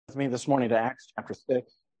With me this morning to Acts chapter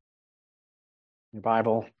 6, your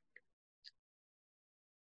Bible.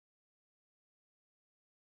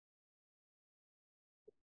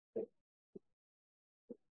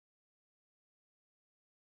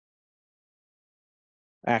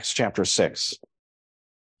 Acts chapter 6.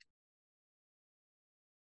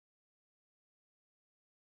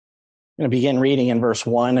 I'm going to begin reading in verse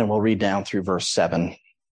 1, and we'll read down through verse 7.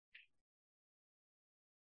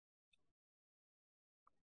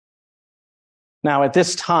 Now, at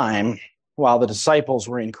this time, while the disciples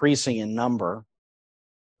were increasing in number,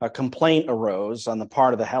 a complaint arose on the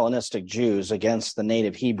part of the Hellenistic Jews against the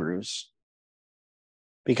native Hebrews,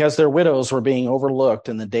 because their widows were being overlooked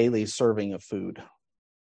in the daily serving of food.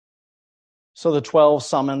 So the 12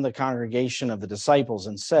 summoned the congregation of the disciples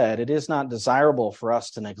and said, "It is not desirable for us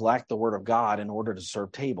to neglect the word of God in order to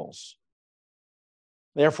serve tables.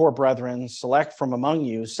 Therefore, brethren, select from among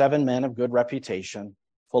you 7 men of good reputation,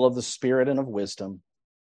 full of the Spirit and of wisdom,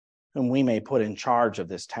 whom we may put in charge of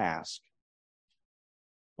this task.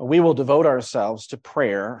 We will devote ourselves to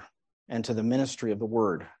prayer and to the ministry of the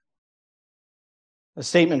word." The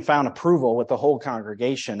statement found approval with the whole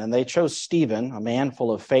congregation, and they chose Stephen, a man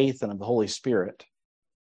full of faith and of the Holy Spirit,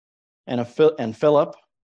 and Philip,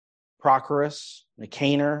 Prochorus,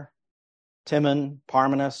 Nicanor, Timon,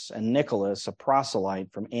 Parmenas, and Nicholas, a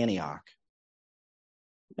proselyte from Antioch.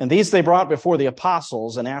 And these they brought before the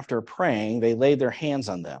apostles, and after praying, they laid their hands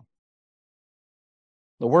on them.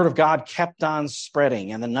 The word of God kept on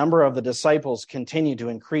spreading, and the number of the disciples continued to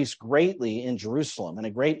increase greatly in Jerusalem, and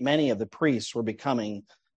a great many of the priests were becoming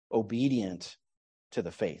obedient to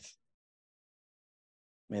the faith.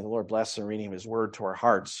 May the Lord bless the reading of his word to our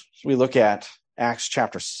hearts. As we look at Acts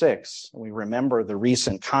chapter 6, we remember the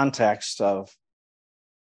recent context of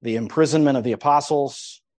the imprisonment of the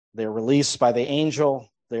apostles, their release by the angel,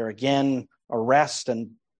 their again arrest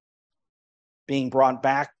and being brought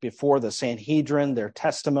back before the Sanhedrin, their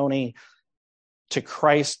testimony to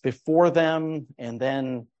Christ before them, and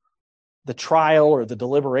then the trial or the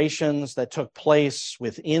deliberations that took place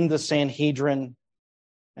within the Sanhedrin,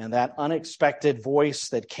 and that unexpected voice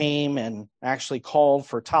that came and actually called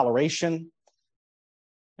for toleration,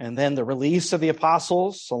 and then the release of the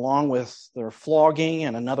apostles, along with their flogging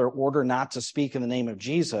and another order not to speak in the name of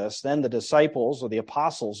Jesus. Then the disciples or the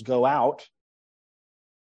apostles go out,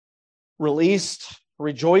 released,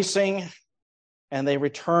 rejoicing, and they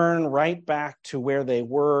return right back to where they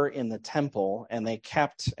were in the temple, and they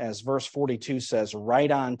kept, as verse 42 says, right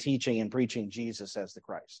on teaching and preaching Jesus as the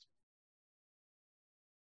Christ.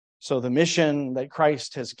 So the mission that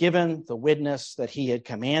Christ has given, the witness that he had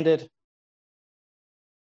commanded,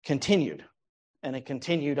 continued, and it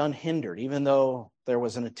continued unhindered, even though there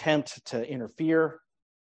was an attempt to interfere.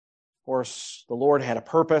 Of course, the Lord had a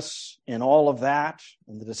purpose in all of that,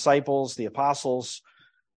 and the disciples, the apostles,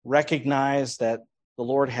 recognized that the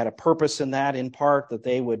Lord had a purpose in that, in part that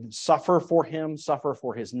they would suffer for him, suffer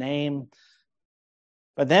for his name.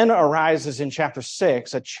 But then arises in chapter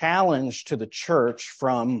 6 a challenge to the church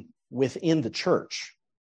from within the church.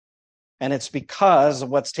 And it's because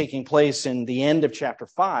of what's taking place in the end of chapter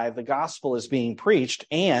 5, the gospel is being preached,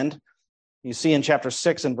 and you see in chapter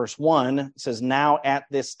 6 and verse 1, it says, "Now at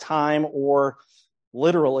this time," or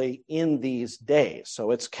literally in these days.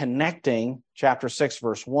 So it's connecting chapter 6,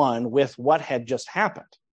 verse 1 with what had just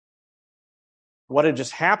happened. What had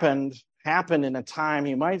just happened in a time,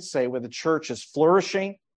 you might say, where the church is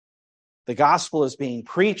flourishing. The gospel is being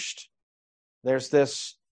preached. There's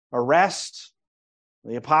this arrest.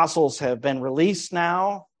 The apostles have been released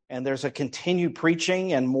now, and there's a continued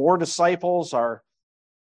preaching, and more disciples are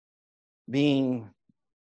being, of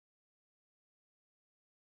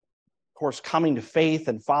course, coming to faith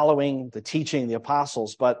and following the teaching of the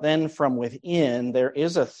apostles. But then from within, there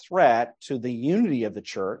is a threat to the unity of the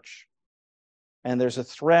church, and there's a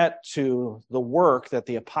threat to the work that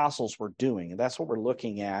the apostles were doing. And that's what we're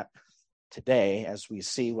looking at today as we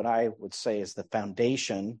see what I would say is the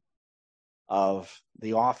foundation of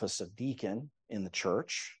the office of deacon in the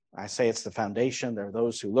church. I say it's the foundation. There are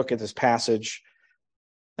those who look at this passage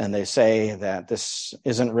and they say that this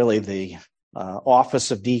isn't really the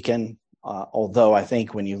office of deacon, although I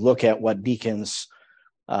think when you look at what deacons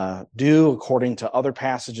do according to other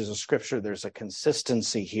passages of Scripture, there's a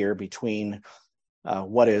consistency here between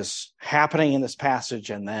what is happening in this passage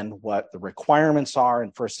and then what the requirements are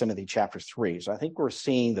in 1 Timothy chapter 3. So I think we're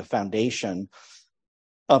seeing the foundation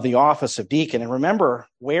of the office of deacon. And remember,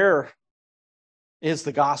 where is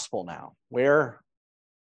the gospel now? Where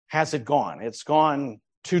has it gone? It's gone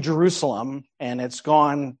to Jerusalem, and it's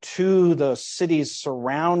gone to the cities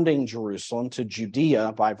surrounding Jerusalem, to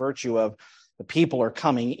Judea, by virtue of The people are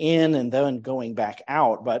coming in and then going back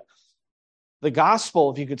out. But the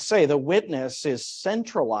gospel, if you could say, the witness is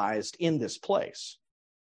centralized in this place.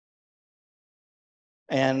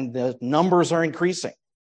 And the numbers are increasing.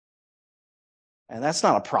 And that's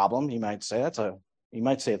not a problem, you might say. You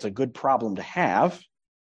might say it's a good problem to have.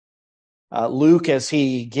 Luke, as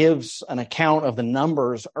he gives an account of the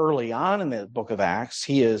numbers early on in the book of Acts,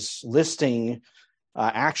 he is listing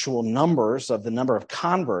actual numbers of the number of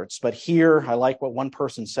converts. But here, I like what one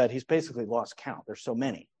person said, he's basically lost count. There's so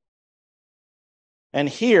many. And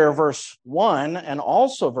here, verse 1 and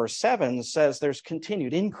also verse 7 says there's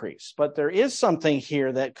continued increase. But there is something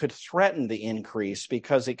here that could threaten the increase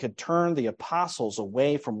because it could turn the apostles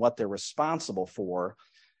away from what they're responsible for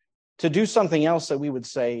to do something else that we would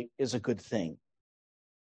say is a good thing.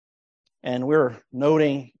 And we're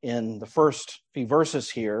noting in the first few verses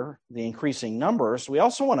here the increasing numbers. We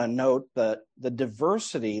also want to note the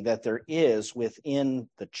diversity that there is within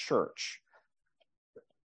the church.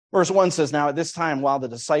 Verse 1 says, "Now at this time, while the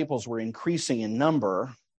disciples were increasing in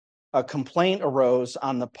number, a complaint arose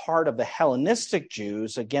on the part of the Hellenistic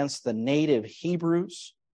Jews against the native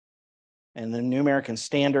Hebrews." And the New American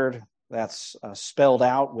Standard, that's spelled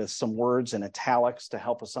out with some words in italics to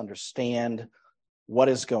help us understand what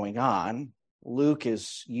is going on. Luke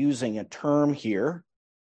is using a term here,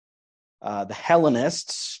 the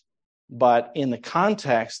Hellenists, but in the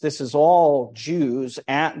context, this is all Jews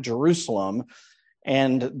at Jerusalem.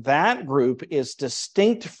 And that group is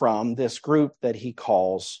distinct from this group that he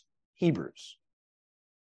calls Hebrews,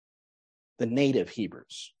 the native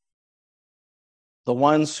Hebrews, the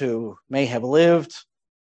ones who may have lived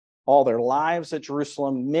all their lives at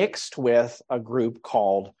Jerusalem mixed with a group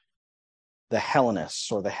called the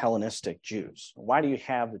Hellenists or the Hellenistic Jews. Why do you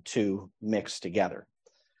have the two mixed together?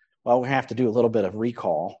 Well, we have to do a little bit of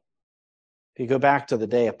recall. If you go back to the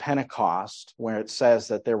day of Pentecost, where it says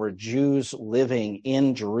that there were Jews living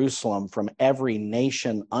in Jerusalem from every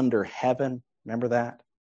nation under heaven, remember that?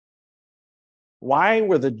 Why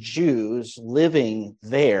were the Jews living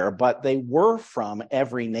there, but they were from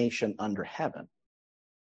every nation under heaven?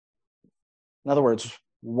 In other words,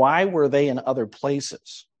 why were they in other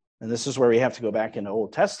places? And this is where we have to go back into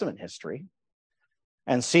Old Testament history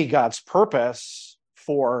and see God's purpose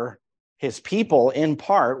for his people, in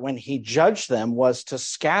part, when he judged them, was to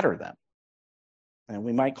scatter them. And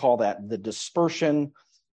we might call that the dispersion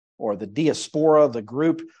or the diaspora, the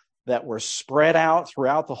group that were spread out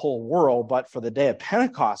throughout the whole world. But for the day of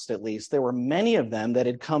Pentecost, at least, there were many of them that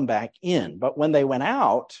had come back in. But when they went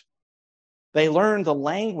out, they learned the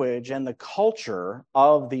language and the culture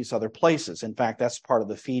of these other places. In fact, that's part of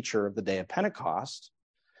the feature of the day of Pentecost.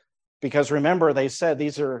 Because remember, they said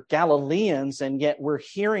these are Galileans, and yet we're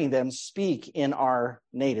hearing them speak in our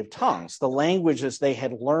native tongues, the languages they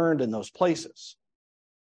had learned in those places.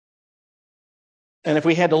 And if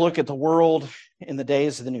we had to look at the world in the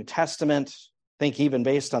days of the New Testament, I think even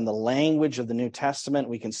based on the language of the New Testament,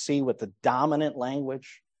 we can see what the dominant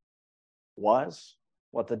language was,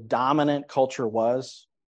 what the dominant culture was.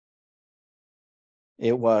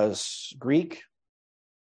 It was Greek.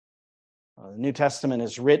 The New Testament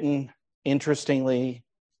is written, interestingly,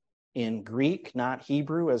 in Greek, not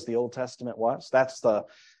Hebrew, as the Old Testament was. I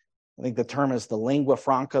think the term is the lingua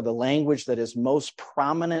franca, the language that is most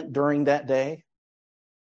prominent during that day.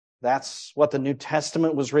 That's what the New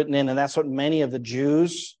Testament was written in, and that's what many of the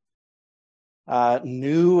Jews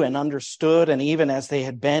knew and understood. And even as they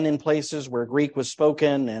had been in places where Greek was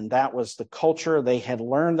spoken, and that was the culture, they had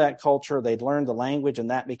learned that culture, they'd learned the language, and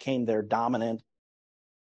that became their dominant.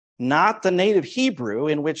 Not the native Hebrew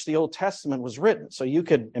in which the Old Testament was written. So you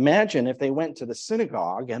could imagine if they went to the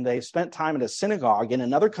synagogue and they spent time in a synagogue in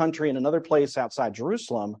another country, in another place outside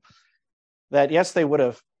Jerusalem, that yes, they would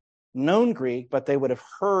have known Greek, but they would have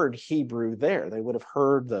heard Hebrew there. They would have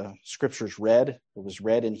heard the scriptures read. It was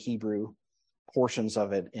read in Hebrew, portions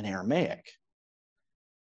of it in Aramaic.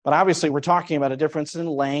 But obviously we're talking about a difference in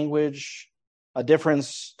language, a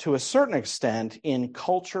difference to a certain extent in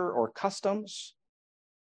culture or customs.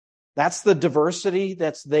 That's the diversity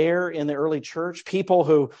that's there in the early church. People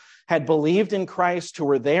who had believed in Christ, who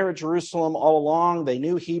were there at Jerusalem all along. They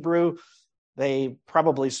knew Hebrew. They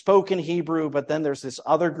probably spoke in Hebrew, but then there's this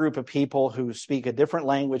other group of people who speak a different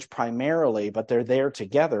language primarily, but they're there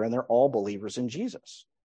together and they're all believers in Jesus.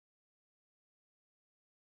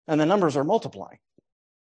 And the numbers are multiplying.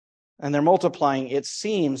 And they're multiplying, it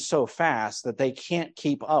seems, so fast that they can't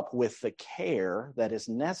keep up with the care that is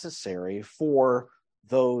necessary for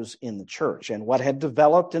those in the church. And what had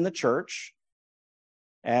developed in the church,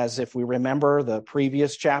 as if we remember the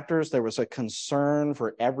previous chapters, there was a concern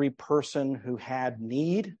for every person who had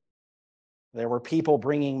need. There were people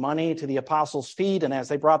bringing money to the apostles' feet, and as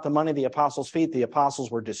they brought the money to the apostles' feet, the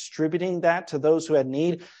apostles were distributing that to those who had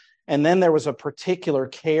need. And then there was a particular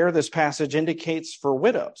care, this passage indicates, for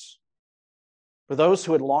widows, for those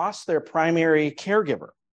who had lost their primary caregiver.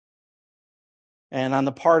 And on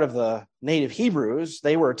the part of the native Hebrews,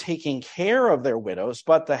 they were taking care of their widows,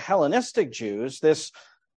 but the Hellenistic Jews, this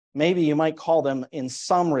maybe you might call them in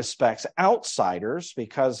some respects outsiders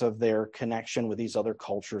because of their connection with these other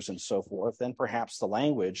cultures and so forth, and perhaps the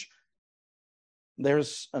language,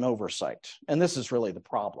 there's an oversight. And this is really the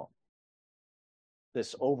problem.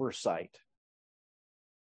 This oversight.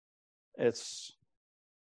 It's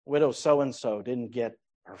widow so-and-so didn't get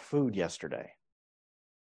her food yesterday.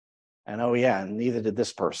 And oh yeah, and neither did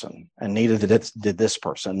this person, and neither did this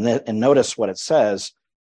person. And notice what it says,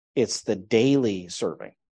 it's the daily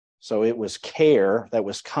serving. So it was care that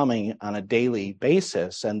was coming on a daily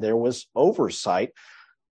basis, and there was oversight.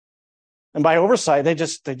 And by oversight, they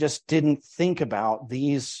just didn't think about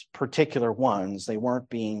these particular ones. They weren't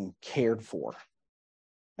being cared for.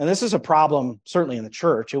 And this is a problem, certainly in the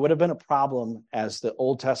church. It would have been a problem as the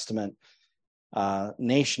Old Testament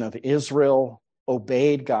nation of Israel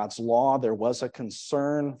obeyed God's law. There was a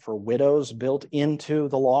concern for widows built into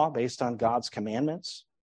the law based on God's commandments.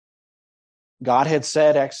 God had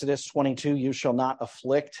said, Exodus 22, you shall not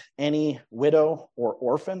afflict any widow or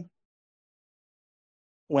orphan.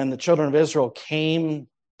 When the children of Israel came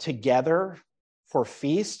together for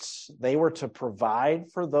feasts, they were to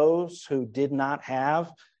provide for those who did not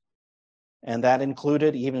have. And that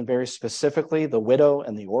included, even very specifically, the widow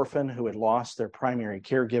and the orphan who had lost their primary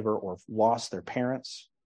caregiver or lost their parents.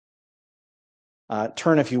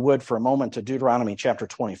 Turn, if you would, for a moment to Deuteronomy chapter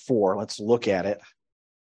 24. Let's look at it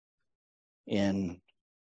in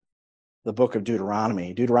the book of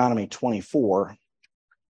Deuteronomy. Deuteronomy 24.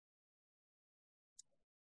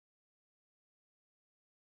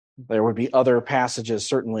 There would be other passages,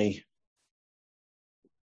 certainly,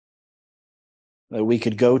 that we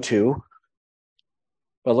could go to.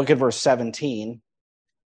 But look at verse 17.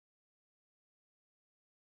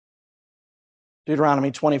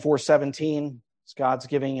 Deuteronomy 24:17. It's God's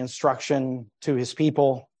giving instruction to his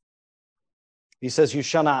people. He says, you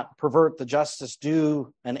shall not pervert the justice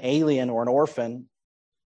due an alien or an orphan,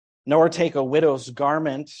 nor take a widow's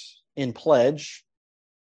garment in pledge.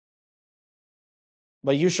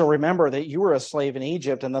 But you shall remember that you were a slave in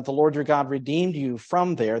Egypt and that the Lord your God redeemed you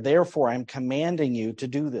from there. Therefore, I'm commanding you to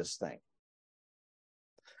do this thing.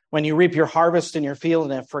 When you reap your harvest in your field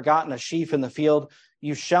and have forgotten a sheaf in the field,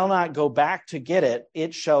 you shall not go back to get it.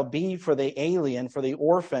 It shall be for the alien, for the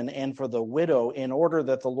orphan, and for the widow, in order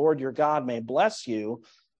that the Lord your God may bless you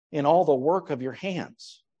in all the work of your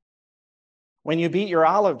hands. When you beat your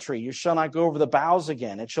olive tree, you shall not go over the boughs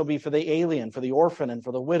again. It shall be for the alien, for the orphan, and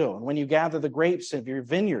for the widow. And when you gather the grapes of your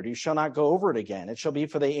vineyard, you shall not go over it again. It shall be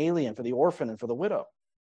for the alien, for the orphan, and for the widow.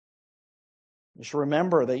 You shall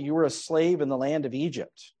remember that you were a slave in the land of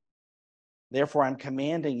Egypt. Therefore, I'm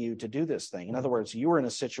commanding you to do this thing. In other words, you were in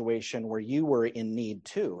a situation where you were in need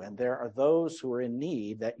too, and there are those who are in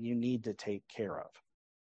need that you need to take care of.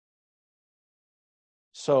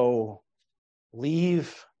 So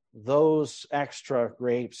leave those extra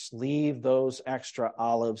grapes, leave those extra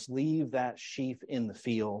olives, leave that sheaf in the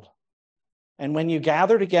field. And when you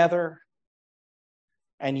gather together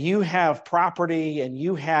and you have property and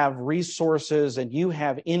you have resources and you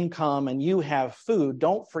have income and you have food,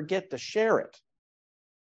 don't forget to share it,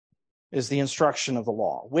 is the instruction of the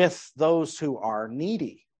law, with those who are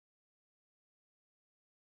needy.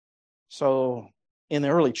 So in the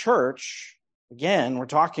early church, again, we're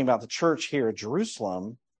talking about the church here at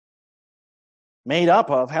Jerusalem, made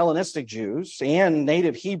up of Hellenistic Jews and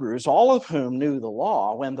native Hebrews, all of whom knew the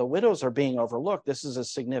law. When the widows are being overlooked, this is a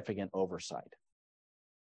significant oversight.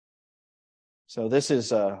 So this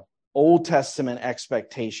is a Old Testament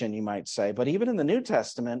expectation, you might say. But even in the New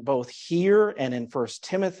Testament, both here and in 1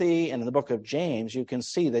 Timothy and in the book of James, you can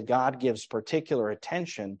see that God gives particular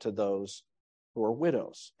attention to those who are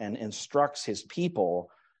widows and instructs his people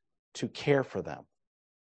to care for them.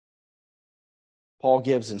 Paul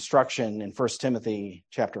gives instruction in 1 Timothy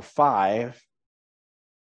chapter 5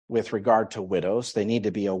 with regard to widows. They need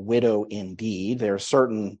to be a widow indeed. There are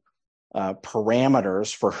certain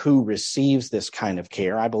parameters for who receives this kind of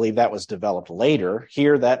care. I believe that was developed later.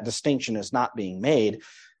 Here, that distinction is not being made.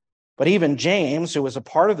 But even James, who was a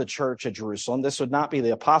part of the church at Jerusalem, this would not be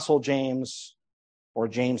the Apostle James or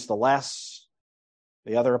James the Less,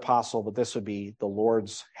 the other apostle, but this would be the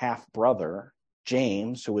Lord's half-brother,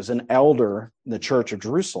 James, who was an elder in the church of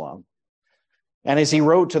Jerusalem. And as he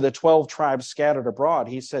wrote to the 12 tribes scattered abroad,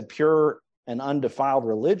 he said, pure and undefiled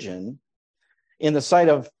religion in the sight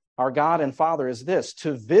of our God and Father is this: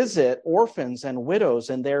 to visit orphans and widows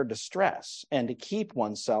in their distress and to keep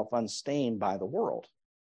oneself unstained by the world.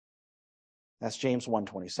 That's James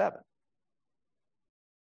 1:27.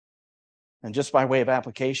 And just by way of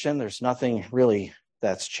application, there's nothing really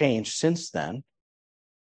that's changed since then in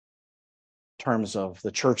terms of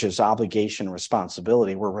the church's obligation and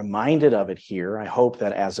responsibility. We're reminded of it here. I hope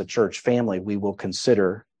that as a church family, we will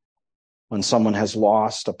consider when someone has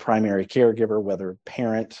lost a primary caregiver, whether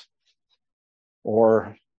parent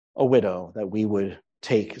or a widow, that we would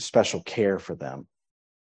take special care for them.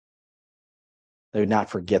 They would not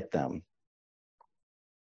forget them.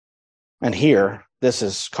 And here, this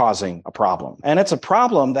is causing a problem. And it's a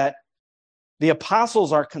problem that the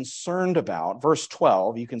apostles are concerned about. Verse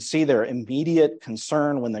 12, you can see their immediate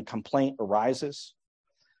concern when the complaint arises.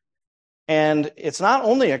 And it's not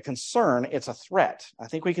only a concern, it's a threat. I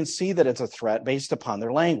think we can see that it's a threat based upon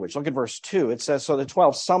their language. Look at verse 2. It says, so the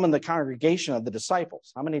 12 summoned the congregation of the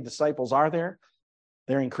disciples. How many disciples are there?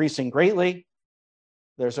 They're increasing greatly.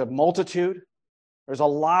 There's a multitude. There's a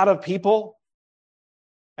lot of people.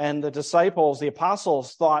 And the disciples, the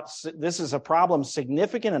apostles, thought this is a problem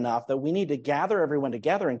significant enough that we need to gather everyone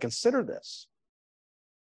together and consider this.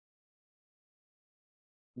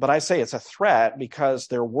 But I say it's a threat because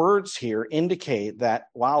their words here indicate that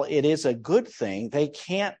while it is a good thing, they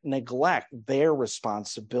can't neglect their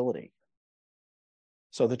responsibility.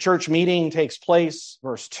 So the church meeting takes place.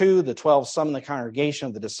 Verse 2, the 12 summoned the congregation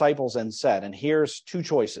of the disciples and said, and here's two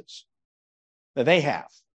choices that they have.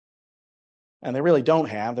 And they really don't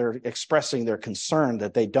have. They're expressing their concern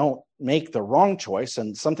that they don't make the wrong choice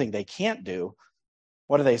and something they can't do.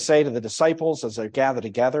 What do they say to the disciples as they gather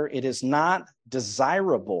together? It is not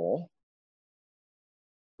desirable,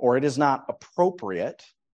 or it is not appropriate,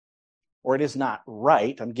 or it is not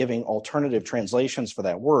right. I'm giving alternative translations for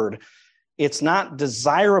that word. It's not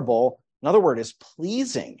desirable. Another word is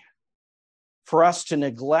pleasing for us to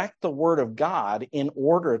neglect the word of God in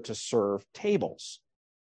order to serve tables.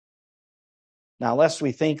 Now, lest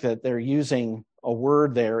we think that they're using a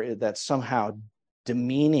word there that's somehow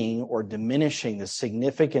demeaning or diminishing the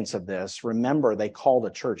significance of this, remember they called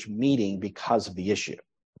a church meeting because of the issue.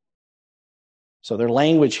 So their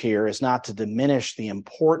language here is not to diminish the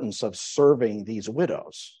importance of serving these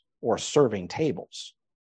widows or serving tables.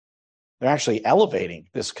 They're actually elevating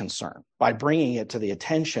this concern by bringing it to the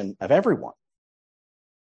attention of everyone.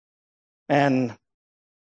 And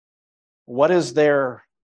what is their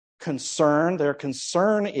concern? Their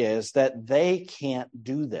concern is that they can't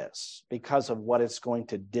do this because of what it's going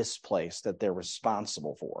to displace that they're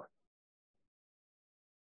responsible for.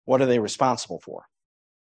 What are they responsible for?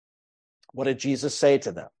 What did Jesus say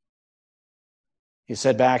to them? He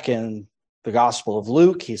said back in the Gospel of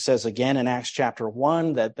Luke, he says again in Acts chapter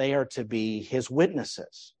 1 that they are to be his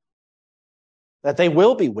witnesses, that they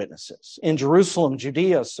will be witnesses in Jerusalem,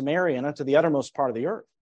 Judea, Samaria, and unto the uttermost part of the earth.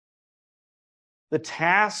 The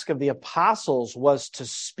task of the apostles was to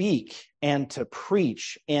speak and to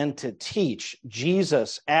preach and to teach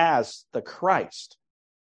Jesus as the Christ.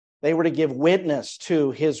 They were to give witness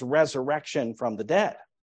to his resurrection from the dead.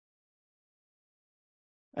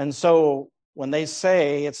 And so when they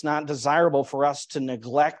say it's not desirable for us to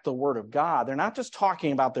neglect the word of God, they're not just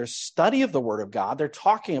talking about their study of the word of God, they're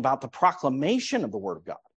talking about the proclamation of the word of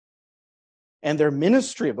God and their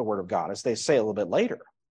ministry of the word of God, as they say a little bit later.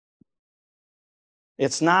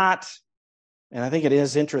 It's not, and I think it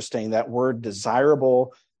is interesting, that word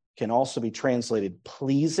desirable can also be translated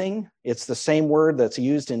pleasing. It's the same word that's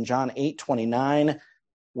used in John 8:29,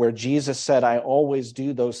 where Jesus said, I always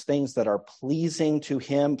do those things that are pleasing to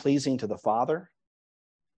him, pleasing to the Father.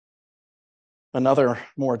 Another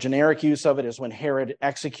more generic use of it is when Herod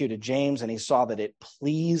executed James and he saw that it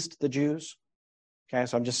pleased the Jews. Okay,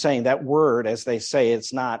 so I'm just saying that word, as they say,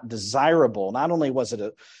 it's not desirable. Not only was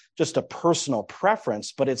it just a personal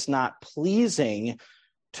preference, but it's not pleasing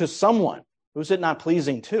to someone. Who's it not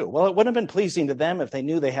pleasing to? Well, it wouldn't have been pleasing to them if they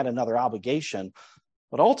knew they had another obligation.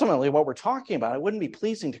 But ultimately, what we're talking about, it wouldn't be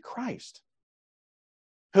pleasing to Christ,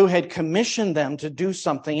 who had commissioned them to do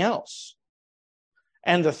something else.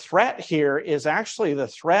 And the threat here is actually the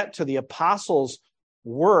threat to the apostles'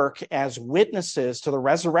 work as witnesses to the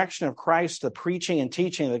resurrection of Christ, the preaching and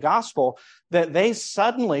teaching of the gospel, that they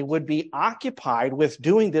suddenly would be occupied with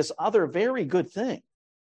doing this other very good thing.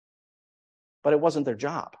 But it wasn't their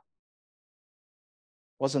job.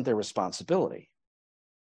 It wasn't their responsibility.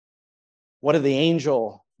 What did the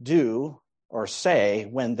angel do or say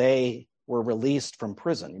when they were released from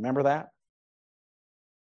prison? You remember that?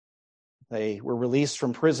 They were released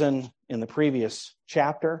from prison in the previous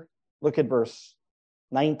chapter. Look at verse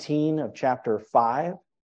 19 of chapter 5. It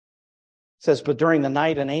says, but during the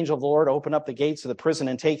night, an angel of the Lord opened up the gates of the prison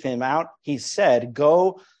and take them out. He said,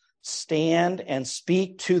 go stand and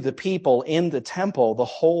speak to the people in the temple the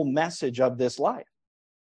whole message of this life.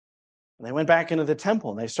 And they went back into the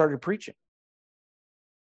temple and they started preaching.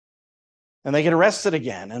 And they get arrested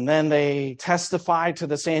again. And then they testify to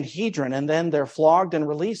the Sanhedrin. And then they're flogged and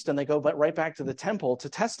released. And they go right back to the temple to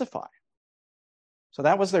testify. So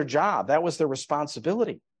that was their job. That was their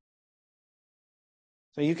responsibility.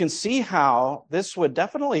 So you can see how this would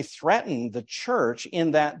definitely threaten the church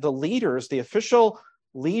in that the leaders, the official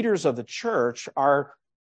leaders of the church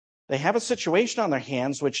they have a situation on their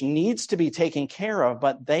hands which needs to be taken care of,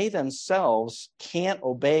 but they themselves can't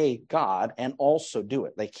obey God and also do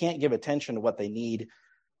it. They can't give attention to what they need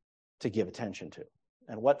to give attention to.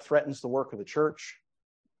 And what threatens the work of the church?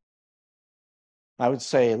 I would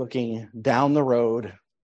say, looking down the road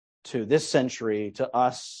to this century, to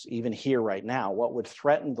us even here right now, what would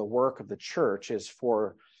threaten the work of the church is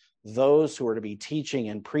for those who are to be teaching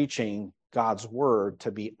and preaching God's word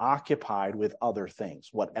to be occupied with other things,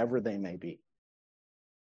 whatever they may be.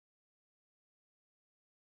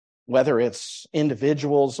 Whether it's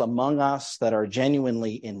individuals among us that are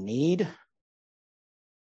genuinely in need,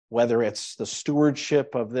 whether it's the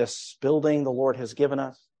stewardship of this building the Lord has given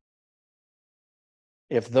us,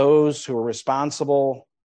 if those who are responsible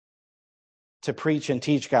to preach and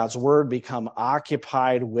teach God's word become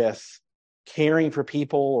occupied with caring for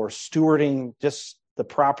people or stewarding just the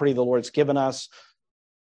property the Lord's given us,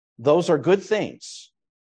 those are good things,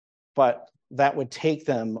 but that would take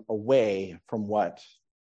them away from what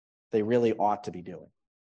they really ought to be doing.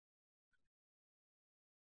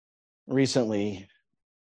 Recently,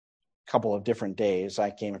 a couple of different days, I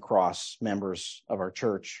came across members of our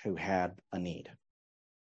church who had a need.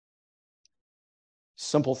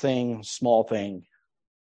 Simple thing, small thing.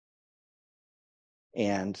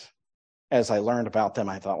 And as I learned about them,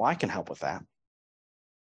 I thought, well, I can help with that.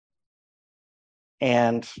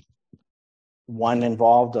 And one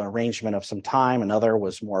involved an arrangement of some time. Another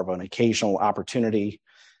was more of an occasional opportunity.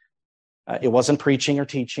 It wasn't preaching or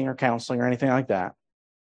teaching or counseling or anything like that.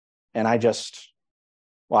 And I just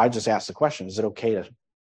asked the question, is it okay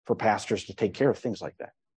for pastors to take care of things like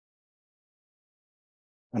that?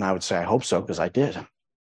 And I would say, I hope so, because I did. It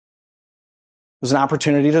was an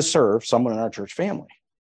opportunity to serve someone in our church family.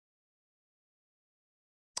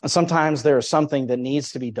 And sometimes there's something that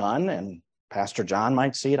needs to be done, and Pastor John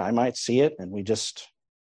might see it, I might see it, and we just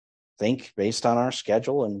think based on our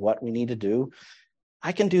schedule and what we need to do.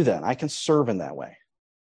 I can do that. I can serve in that way.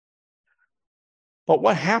 But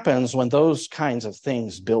what happens when those kinds of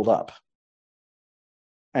things build up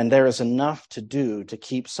and there is enough to do to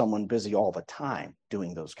keep someone busy all the time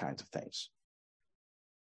doing those kinds of things?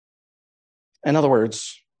 In other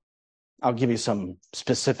words, I'll give you some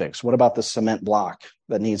specifics. What about the cement block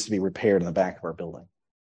that needs to be repaired in the back of our building?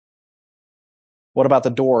 What about the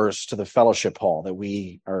doors to the fellowship hall that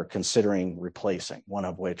we are considering replacing, one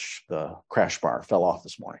of which the crash bar fell off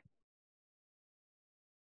this morning?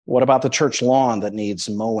 What about the church lawn that needs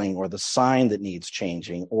mowing, or the sign that needs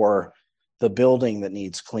changing, or the building that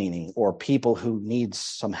needs cleaning, or people who need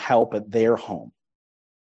some help at their home?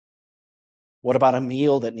 What about a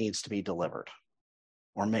meal that needs to be delivered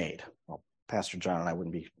or made? Well, Pastor John and I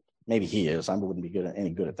wouldn't be, maybe he is, I wouldn't be any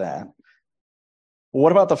good at that.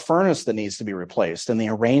 What about the furnace that needs to be replaced and the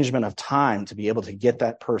arrangement of time to be able to get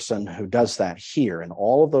that person who does that here? And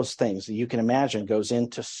all of those things that you can imagine goes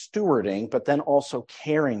into stewarding, but then also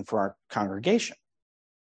caring for our congregation.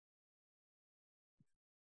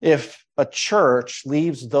 If a church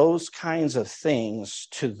leaves those kinds of things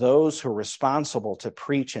to those who are responsible to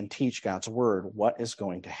preach and teach God's word, what is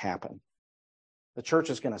going to happen? The church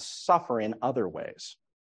is going to suffer in other ways.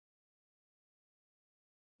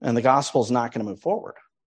 And the gospel is not going to move forward.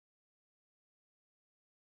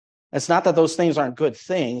 It's not that those things aren't good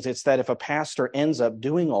things. It's that if a pastor ends up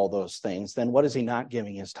doing all those things, then what is he not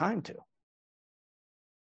giving his time to?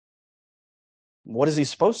 What is he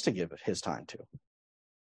supposed to give his time to?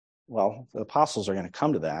 Well, the apostles are going to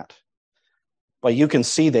come to that. But you can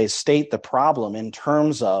see they state the problem in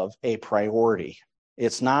terms of a priority.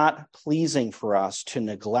 It's not pleasing for us to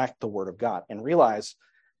neglect the word of God. And realize,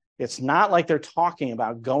 it's not like they're talking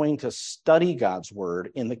about going to study God's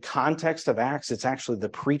word. In the context of Acts, it's actually the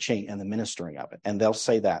preaching and the ministering of it. And they'll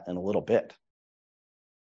say that in a little bit.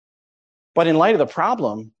 But in light of the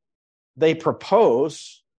problem, they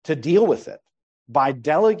propose to deal with it by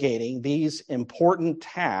delegating these important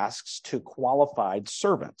tasks to qualified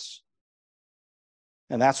servants.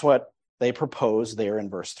 And that's what they propose there in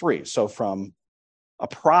verse 3. So from a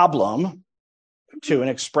problem to an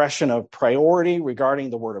expression of priority regarding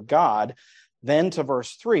the word of God, then to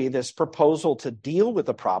verse 3, this proposal to deal with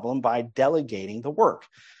the problem by delegating the work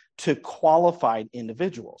to qualified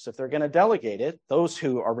individuals. If they're going to delegate it, those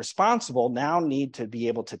who are responsible now need to be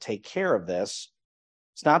able to take care of this.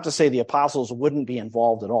 It's not to say the apostles wouldn't be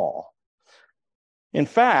involved at all. In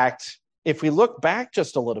fact, if we look back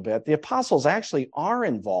just a little bit, the apostles actually are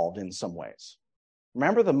involved in some ways.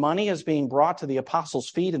 Remember, the money is being brought to the apostles'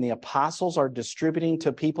 feet, and the apostles are distributing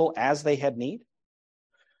to people as they had need.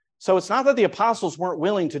 So it's not that the apostles weren't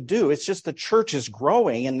willing to do, it's just the church is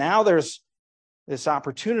growing, and now there's this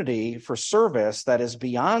opportunity for service that is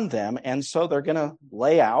beyond them, and so they're going to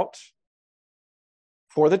lay out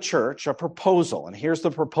for the church a proposal. And here's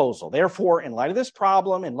the proposal. Therefore, in light of this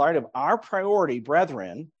problem, in light of our priority,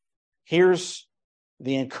 brethren, here's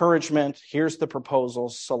the encouragement, here's the proposal.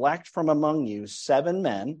 Select from among you 7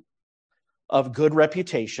 men of good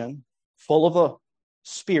reputation, full of the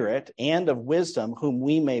Spirit and of wisdom, whom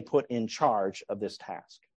we may put in charge of this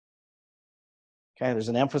task. Okay, there's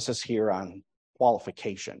an emphasis here on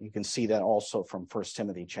qualification. You can see that also from 1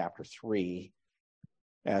 Timothy chapter 3,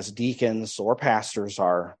 as deacons or pastors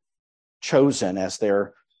are chosen, as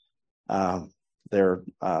their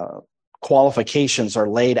qualifications are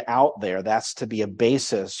laid out there. That's to be a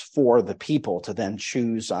basis for the people to then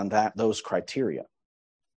choose on those criteria.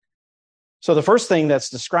 So the first thing that's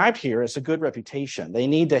described here is a good reputation. They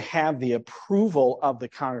need to have the approval of the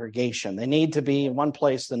congregation. They need to be, in one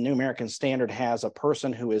place, the New American Standard has a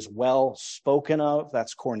person who is well spoken of.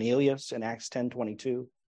 That's Cornelius in Acts 10:22.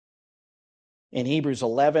 In Hebrews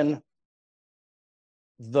 11,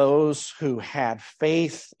 those who had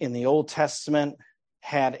faith in the Old Testament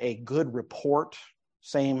had a good report,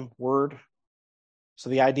 same word. So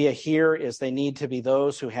the idea here is they need to be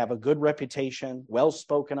those who have a good reputation, well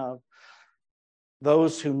spoken of.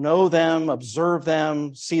 Those who know them, observe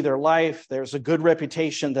them, see their life, there's a good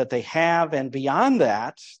reputation that they have. And beyond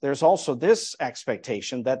that, there's also this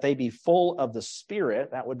expectation that they be full of the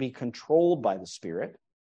Spirit, that would be controlled by the Spirit,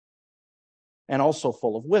 and also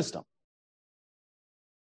full of wisdom.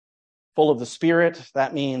 Full of the Spirit,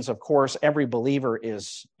 that means, of course, every believer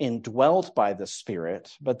is indwelt by the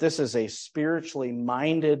Spirit, but this is a spiritually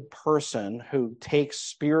minded person who takes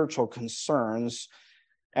spiritual concerns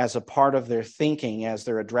as a part of their thinking as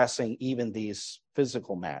they're addressing even these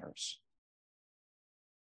physical matters.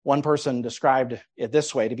 One person described it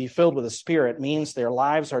this way: to be filled with the Spirit means their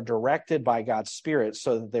lives are directed by God's Spirit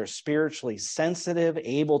so that they're spiritually sensitive,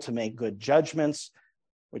 able to make good judgments,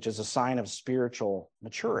 which is a sign of spiritual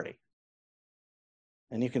maturity.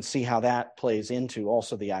 And you can see how that plays into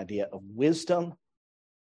also the idea of wisdom,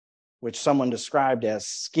 which someone described as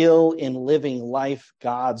skill in living life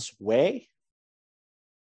God's way.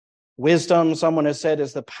 Wisdom, someone has said,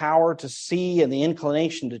 is the power to see and the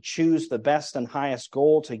inclination to choose the best and highest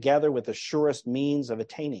goal together with the surest means of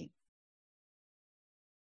attaining.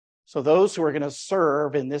 So those who are going to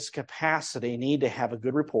serve in this capacity need to have a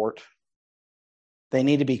good report. They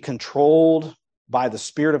need to be controlled by the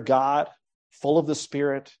Spirit of God, full of the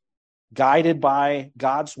Spirit, guided by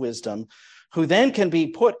God's wisdom, who then can be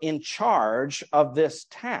put in charge of this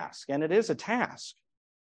task. And it is a task.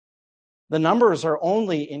 The numbers are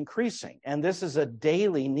only increasing, and this is a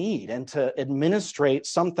daily need. And to administrate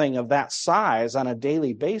something of that size on a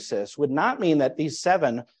daily basis would not mean that these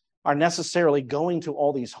 7 are necessarily going to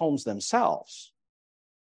all these homes themselves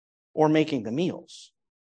or making the meals.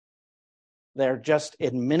 They're just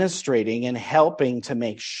administrating and helping to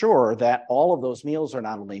make sure that all of those meals are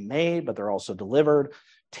not only made, but they're also delivered,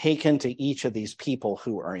 taken to each of these people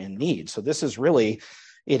who are in need. So this is really,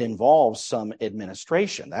 it involves some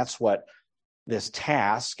administration. That's what this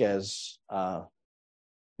task, as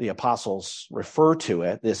the apostles refer to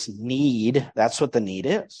it, this need, that's what the need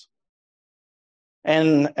is.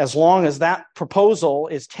 And as long as that proposal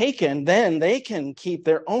is taken, then they can keep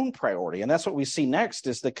their own priority. And that's what we see next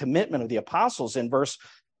is the commitment of the apostles in verse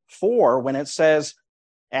 4, when it says,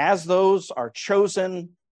 as those are chosen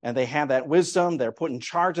and they have that wisdom, they're put in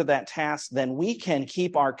charge of that task, then we can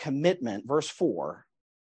keep our commitment, verse 4,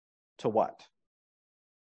 to what?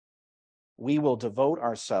 We will devote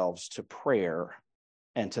ourselves to prayer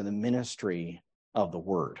and to the ministry of the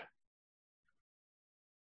word.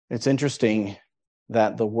 It's interesting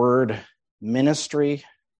that the word ministry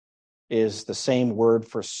is the same word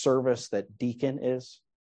for service that deacon is.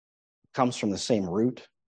 It comes from the same root.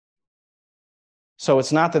 So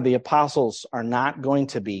it's not that the apostles are not going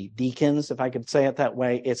to be deacons, if I could say it that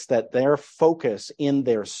way. It's that their focus in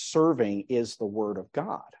their serving is the word of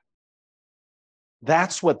God.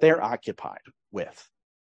 That's what they're occupied with.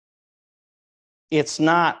 It's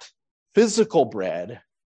not physical bread,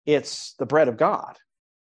 it's the bread of God.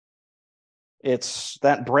 It's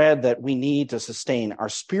that bread that we need to sustain our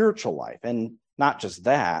spiritual life. And not just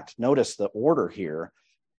that, notice the order here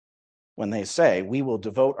when they say, we will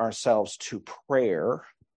devote ourselves to prayer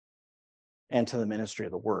and to the ministry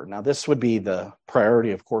of the word. Now, this would be the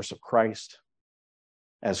priority, of course, of Christ.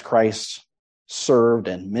 As Christ served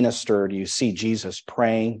and ministered, you see Jesus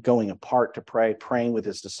praying, going apart to pray, praying with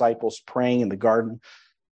his disciples, praying in the garden.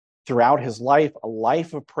 Throughout his life, a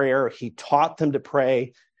life of prayer, he taught them to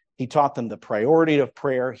pray. He taught them the priority of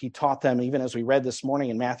prayer. He taught them, even as we read this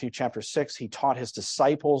morning in Matthew chapter 6, he taught his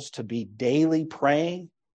disciples to be daily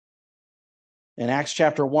praying. In Acts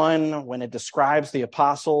chapter 1, when it describes the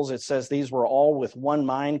apostles, it says these were all with one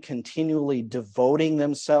mind, continually devoting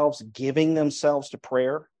themselves, giving themselves to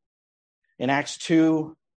prayer. In Acts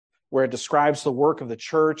 2, where it describes the work of the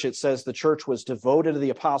church, it says the church was devoted to the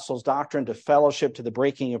apostles' doctrine, to fellowship, to the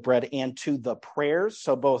breaking of bread, and to the prayers.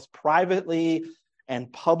 So both privately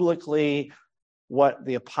and publicly, what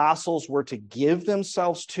the apostles were to give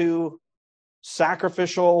themselves to,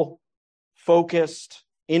 sacrificial, focused,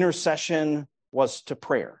 intercession, was to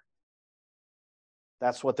prayer.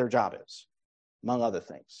 That's what their job is, among other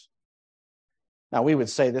things. Now, we would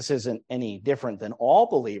say this isn't any different than all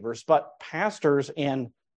believers, but pastors and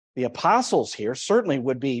the apostles here certainly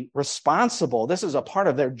would be responsible. This is a part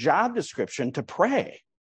of their job description to pray.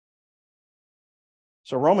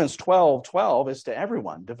 So Romans 12:12 is to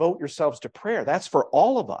everyone, devote yourselves to prayer. That's for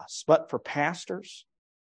all of us. But for pastors,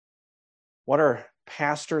 what are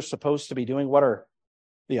pastors supposed to be doing? What are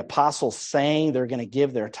the apostles saying they're going to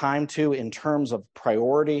give their time to in terms of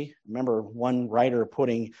priority? Remember one writer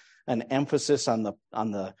putting an emphasis on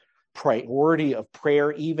the priority of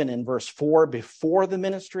prayer, even in verse 4, before the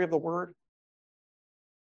ministry of the word.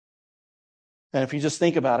 And if you just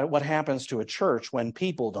think about it, what happens to a church when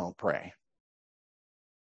people don't pray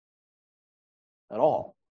at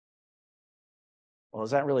all? Well,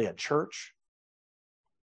 is that really a church?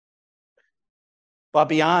 But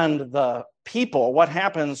beyond the people, what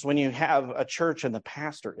happens when you have a church and the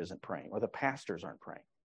pastor isn't praying, or the pastors aren't praying?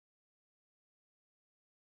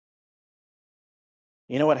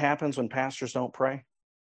 You know what happens when pastors don't pray?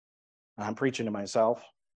 I'm preaching to myself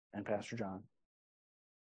and Pastor John.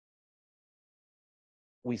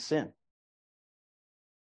 We sin.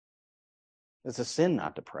 It's a sin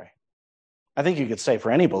not to pray. I think you could say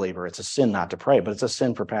for any believer, it's a sin not to pray, but it's a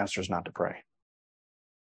sin for pastors not to pray.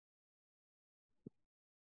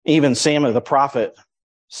 Even Samuel the prophet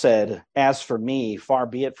said, "As for me, far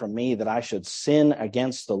be it from me that I should sin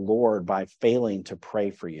against the Lord by failing to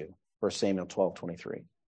pray for you." 1 Samuel 12:23.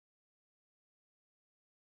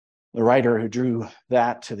 The writer who drew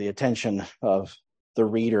that to the attention of the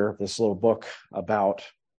reader of this little book about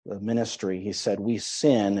the ministry, he said, "We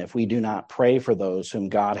sin if we do not pray for those whom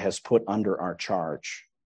God has put under our charge.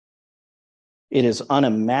 It is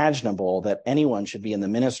unimaginable that anyone should be in the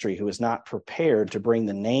ministry who is not prepared to bring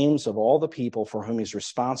the names of all the people for whom he's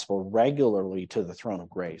responsible regularly to the throne of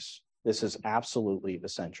grace." This is absolutely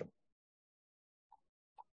essential.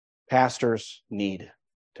 Pastors need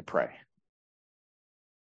to pray.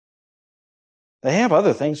 They have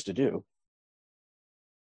other things to do.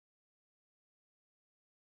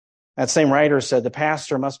 That same writer said the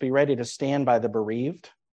pastor must be ready to stand by the bereaved.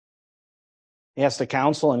 He has to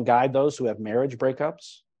counsel and guide those who have marriage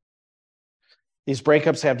breakups. These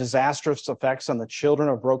breakups have disastrous effects on the children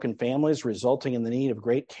of broken families, resulting in the need of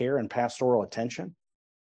great care and pastoral attention.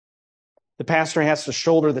 The pastor has to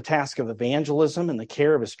shoulder the task of evangelism and the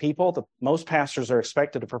care of his people. Most pastors are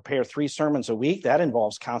expected to prepare 3 sermons a week. That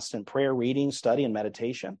involves constant prayer, reading, study, and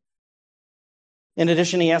meditation. In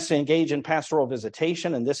addition, he has to engage in pastoral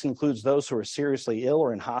visitation, and this includes those who are seriously ill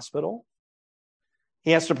or in hospital.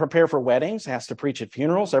 He has to prepare for weddings, has to preach at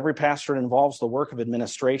funerals. Every pastor involves the work of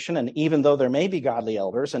administration, and even though there may be godly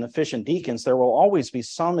elders and efficient deacons, there will always be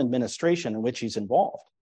some administration in which he's involved.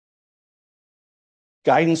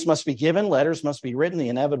 Guidance must be given, letters must be written, the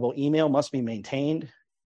inevitable email must be maintained.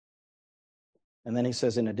 And then he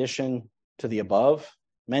says, in addition to the above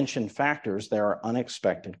mentioned factors, there are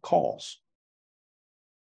unexpected calls.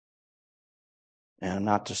 And I'm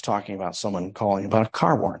not just talking about someone calling about a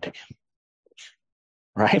car warranty,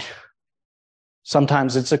 right?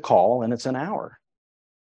 Sometimes it's a call and it's an hour.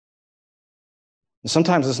 And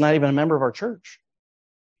sometimes it's not even a member of our church.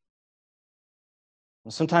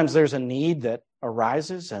 And sometimes there's a need that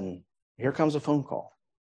arises and here comes a phone call.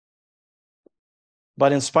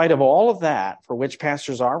 But in spite of all of that, for which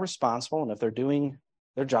pastors are responsible, and if they're doing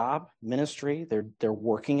their job, ministry, they're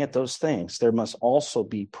working at those things, there must also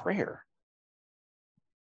be prayer.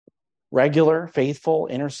 regular, faithful,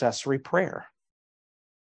 intercessory prayer.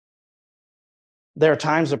 There are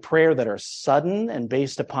times of prayer that are sudden and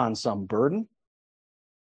based upon some burden.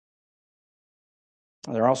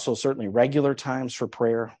 There are also certainly regular times for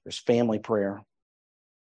prayer. There's family prayer.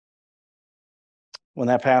 When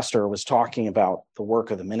that pastor was talking about the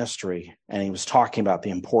work of the ministry and he was talking about the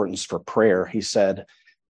importance for prayer, he said,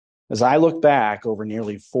 as I look back over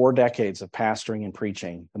nearly 4 decades of pastoring and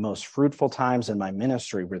preaching, the most fruitful times in my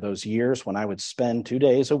ministry were those years when I would spend 2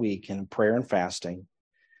 days a week in prayer and fasting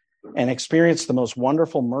and experience the most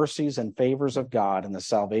wonderful mercies and favors of God and the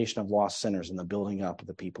salvation of lost sinners and the building up of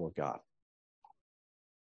the people of God.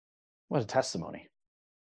 What a testimony.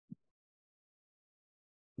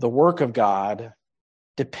 The work of God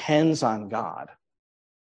depends on God.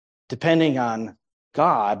 Depending on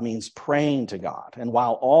God means praying to God. And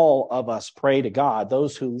while all of us pray to God,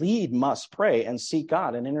 those who lead must pray and seek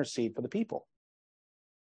God and intercede for the people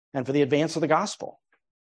and for the advance of the gospel.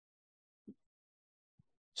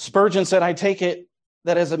 Spurgeon said, I take it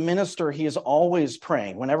that as a minister, he is always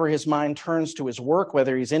praying. Whenever his mind turns to his work,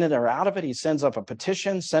 whether he's in it or out of it, he sends up a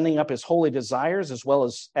petition, sending up his holy desires as well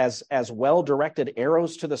as well-directed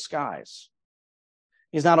arrows to the skies.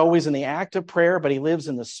 He's not always in the act of prayer, but he lives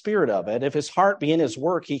in the spirit of it. If his heart be in his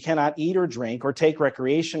work, he cannot eat or drink or take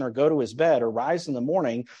recreation or go to his bed or rise in the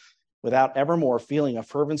morning without evermore feeling a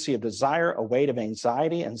fervency of desire, a weight of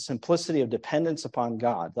anxiety, and simplicity of dependence upon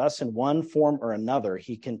God. Thus, in one form or another,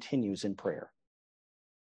 he continues in prayer.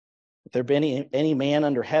 If there be any man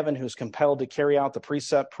under heaven who's compelled to carry out the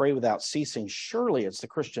precept, pray without ceasing, surely it's the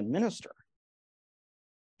Christian minister.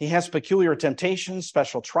 He has peculiar temptations,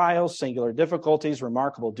 special trials, singular difficulties,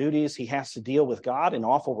 remarkable duties. He has to deal with God in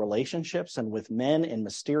awful relationships and with men in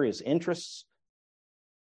mysterious interests.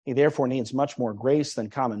 He therefore needs much more grace than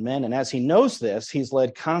common men. And as he knows this, he's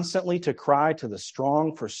led constantly to cry to the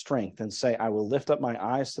strong for strength and say, I will lift up my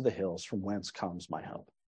eyes to the hills from whence comes my help.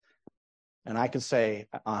 And I can say,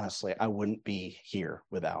 honestly, I wouldn't be here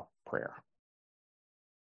without prayer.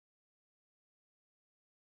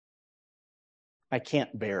 I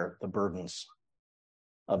can't bear the burdens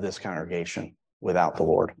of this congregation without the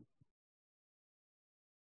Lord.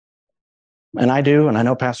 And I do, and I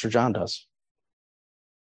know Pastor John does.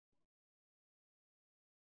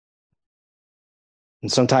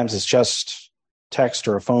 And sometimes it's just text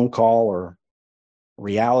or a phone call or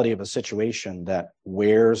reality of a situation that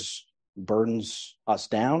burdens us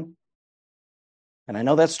down. And I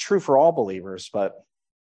know that's true for all believers, but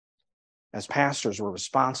as pastors, we're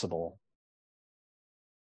responsible.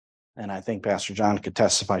 And I think Pastor John could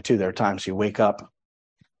testify too. There are times you wake up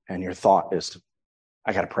and your thought is,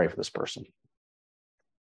 I got to pray for this person.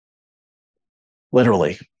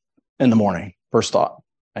 Literally, in the morning, first thought,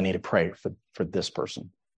 I need to pray for this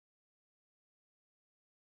person.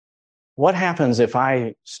 What happens if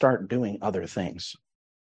I start doing other things?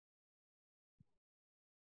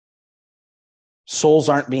 Souls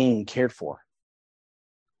aren't being cared for.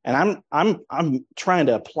 And I'm trying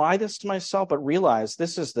to apply this to myself, but realize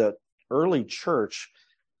this is the early church.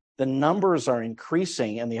 The numbers are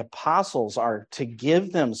increasing, and the apostles are to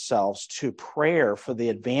give themselves to prayer for the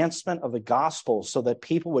advancement of the gospel so that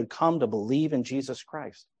people would come to believe in Jesus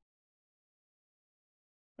Christ.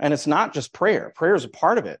 And it's not just prayer. Prayer is a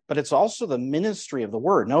part of it, but it's also the ministry of the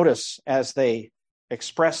word. Notice as they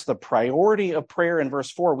express the priority of prayer in verse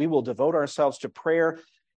 4, we will devote ourselves to prayer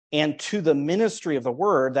and to the ministry of the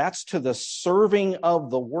word. That's to the serving of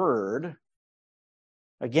the word.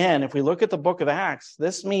 Again, if we look at the book of Acts,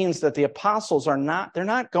 this means that the apostles they're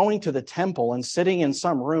not going to the temple and sitting in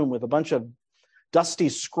some room with a bunch of dusty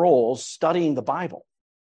scrolls studying the Bible.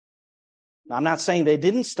 Now, I'm not saying they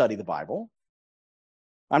didn't study the Bible.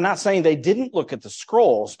 I'm not saying they didn't look at the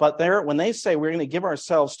scrolls, but when they say we're going to give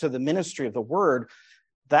ourselves to the ministry of the word,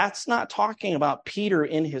 that's not talking about Peter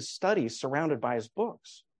in his studies surrounded by his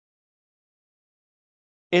books.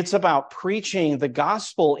 It's about preaching the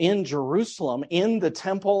gospel in Jerusalem, in the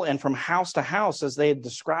temple, and from house to house, as they had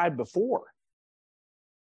described before.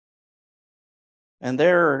 And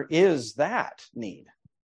there is that need.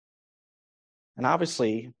 And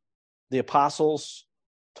obviously, the apostles,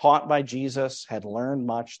 taught by Jesus, had learned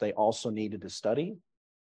much. They also needed to study.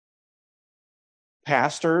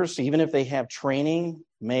 Pastors, even if they have training,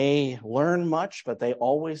 may learn much, but they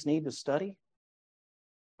always need to study.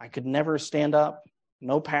 I could never stand up.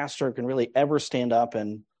 No pastor can really ever stand up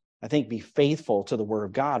and, I think, be faithful to the word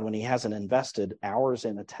of God when he hasn't invested hours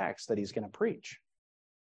in a text that he's going to preach.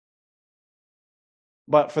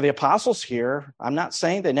 But for the apostles here, I'm not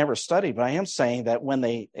saying they never studied, but I am saying that when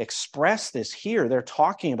they express this here, they're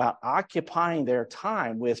talking about occupying their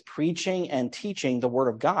time with preaching and teaching the word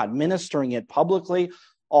of God, ministering it publicly,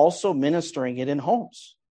 also ministering it in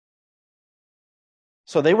homes.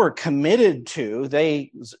 So they were committed to,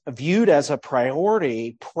 they viewed as a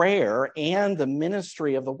priority prayer and the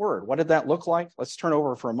ministry of the word. What did that look like? Let's turn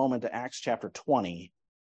over for a moment to Acts chapter 20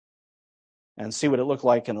 and see what it looked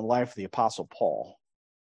like in the life of the Apostle Paul.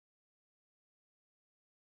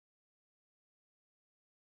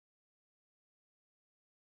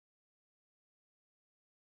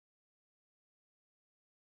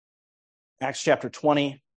 Acts chapter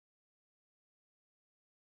 20.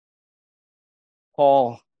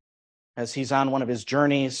 Paul, as he's on one of his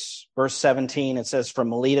journeys, verse 17, it says, from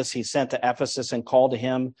Miletus he sent to Ephesus and called to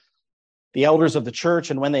him the elders of the church.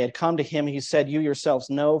 And when they had come to him, he said, you yourselves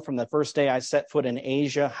know from the first day I set foot in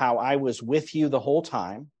Asia how I was with you the whole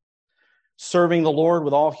time, serving the Lord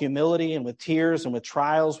with all humility and with tears and with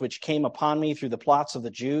trials which came upon me through the plots of the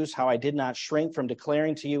Jews, how I did not shrink from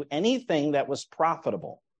declaring to you anything that was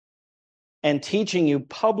profitable, and teaching you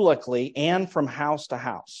publicly and from house to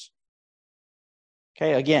house.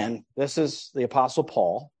 Okay, again, this is the Apostle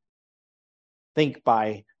Paul. Think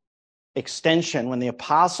by extension, when the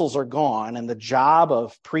apostles are gone and the job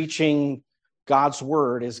of preaching God's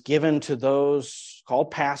word is given to those called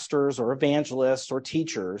pastors or evangelists or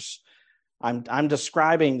teachers, I'm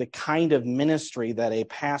describing the kind of ministry that a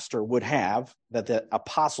pastor would have, that the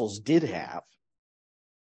apostles did have.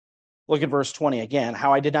 Look at verse 20 again.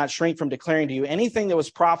 How I did not shrink from declaring to you anything that was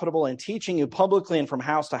profitable and teaching you publicly and from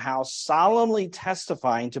house to house, solemnly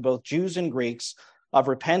testifying to both Jews and Greeks of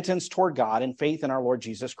repentance toward God and faith in our Lord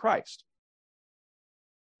Jesus Christ.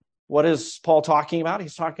 What is Paul talking about?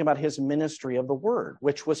 He's talking about his ministry of the word,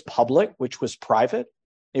 which was public, which was private.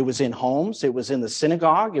 It was in homes. It was in the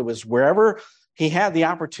synagogue. It was wherever he had the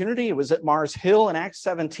opportunity. It was at Mars Hill in Acts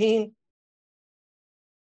 17.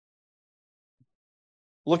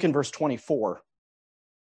 Look in verse 24.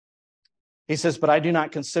 He says, but I do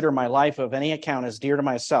not consider my life of any account as dear to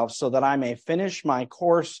myself, so that I may finish my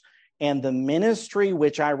course and the ministry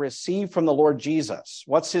which I received from the Lord Jesus.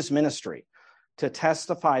 What's his ministry? To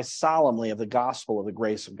testify solemnly of the gospel of the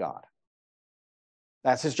grace of God.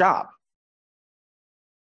 That's his job.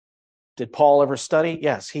 Did Paul ever study?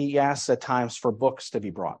 Yes, he asked at times for books to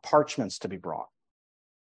be brought, parchments to be brought.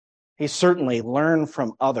 He certainly learned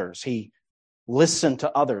from others. He listened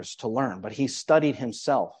to others to learn, but he studied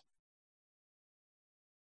himself.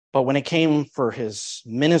 But when it came for his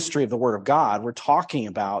ministry of the word of God, we're talking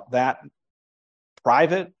about that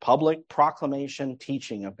private, public proclamation,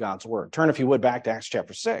 teaching of God's word. Turn, if you would, back to Acts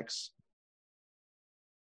chapter 6.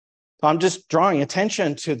 I'm just drawing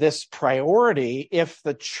attention to this priority. If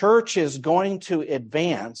the church is going to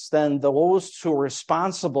advance, then those who are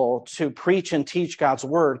responsible to preach and teach God's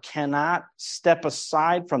word cannot step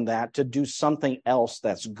aside from that to do something else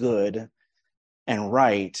that's good and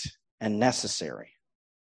right and necessary.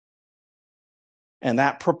 And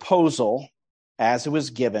that proposal, as it was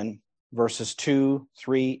given, verses 2,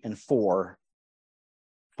 3, and 4,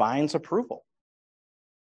 finds approval.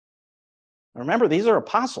 Remember, these are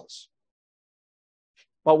apostles.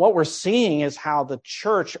 But what we're seeing is how the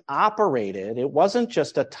church operated. It wasn't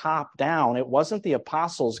just a top-down. It wasn't the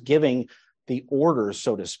apostles giving the orders,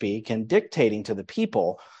 so to speak, and dictating to the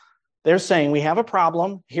people. They're saying, we have a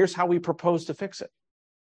problem. Here's how we propose to fix it.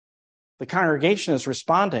 The congregation is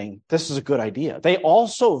responding, this is a good idea. They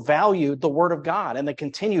also valued the word of God and the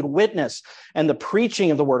continued witness and the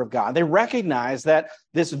preaching of the word of God. They recognize that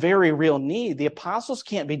this very real need, the apostles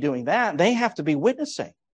can't be doing that. They have to be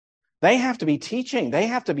witnessing. They have to be teaching. They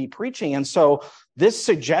have to be preaching. And so this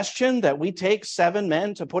suggestion that we take 7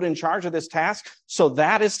 men to put in charge of this task, so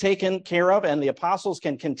that is taken care of and the apostles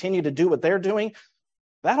can continue to do what they're doing,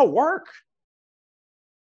 that'll work.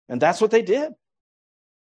 And that's what they did.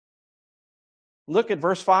 Look at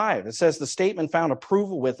verse 5. It says the statement found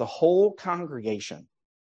approval with the whole congregation.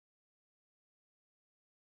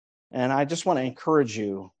 And I just want to encourage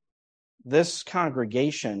you, this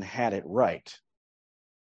congregation had it right.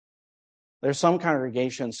 There's some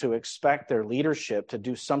congregations who expect their leadership to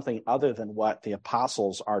do something other than what the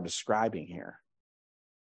apostles are describing here.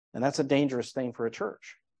 And that's a dangerous thing for a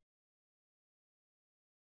church.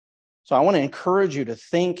 So I want to encourage you to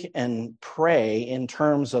think and pray in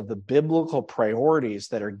terms of the biblical priorities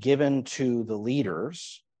that are given to the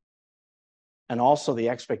leaders and also the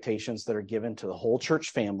expectations that are given to the whole church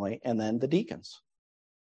family and then the deacons.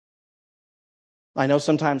 I know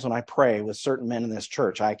sometimes when I pray with certain men in this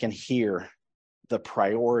church, I can hear the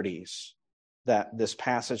priorities that this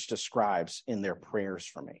passage describes in their prayers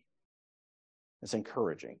for me. It's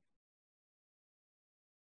encouraging.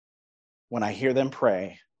 When I hear them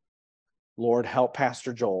pray, Lord, help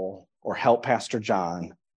Pastor Joel or help Pastor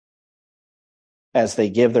John as they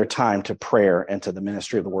give their time to prayer and to the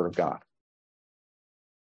ministry of the Word of God.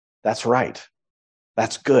 That's right.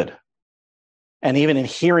 That's good. And even in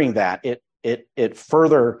hearing that, it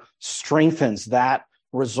further strengthens that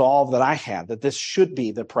resolve that I have, that this should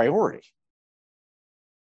be the priority.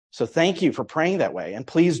 So thank you for praying that way, and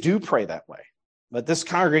please do pray that way. But this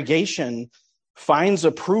congregation finds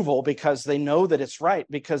approval because they know that it's right,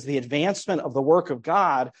 because the advancement of the work of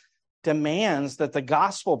God demands that the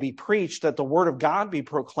gospel be preached, that the word of God be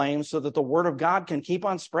proclaimed, so that the word of God can keep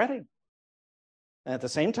on spreading. And at the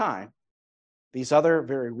same time, these other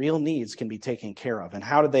very real needs can be taken care of. And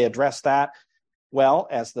how did they address that? Well,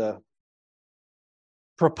 as the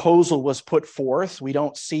proposal was put forth, we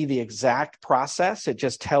don't see the exact process. It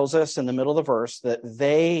just tells us in the middle of the verse that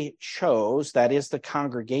they chose, that is, the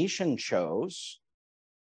congregation chose,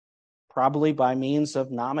 probably by means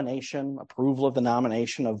of nomination, approval of the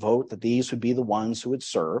nomination, a vote, that these would be the ones who would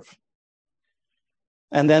serve.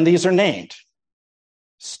 And then these are named.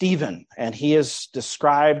 Stephen, and he is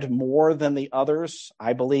described more than the others,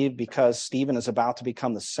 I believe, because Stephen is about to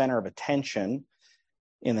become the center of attention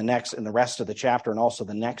in the rest of the chapter and also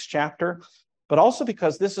the next chapter, but also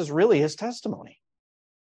because this is really his testimony.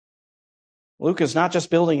 Luke is not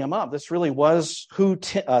just building him up. This really was who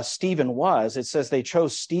Stephen was. It says they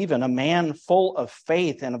chose Stephen, a man full of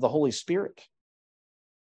faith and of the Holy Spirit.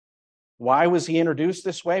 Why was he introduced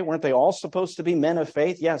this way? Weren't they all supposed to be men of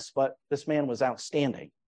faith? Yes, but this man was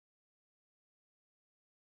outstanding.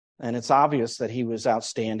 And it's obvious that he was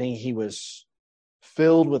outstanding. He was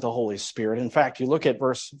filled with the Holy Spirit. In fact, you look at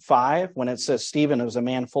verse 5, when it says Stephen was a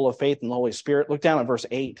man full of faith in the Holy Spirit. Look down at verse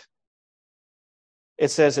 8. It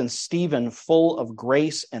says, and Stephen, full of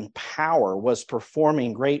grace and power, was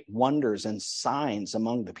performing great wonders and signs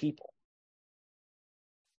among the people.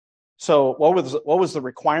 So what was the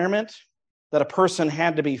requirement? That a person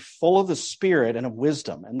had to be full of the Spirit and of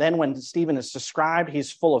wisdom. And then when Stephen is described,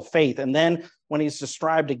 he's full of faith. And then when he's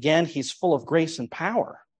described again, he's full of grace and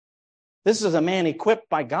power. This is a man equipped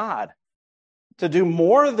by God to do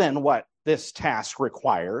more than what this task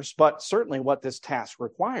requires, but certainly what this task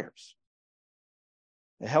requires.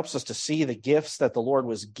 It helps us to see the gifts that the Lord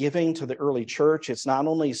was giving to the early church. It's not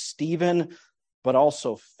only Stephen, but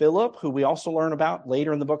also Philip, who we also learn about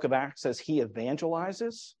later in the book of Acts as he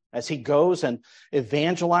evangelizes, as he goes and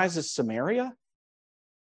evangelizes Samaria.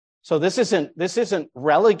 So this isn't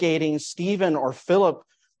relegating Stephen or Philip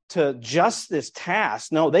to just this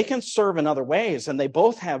task. No, they can serve in other ways, and they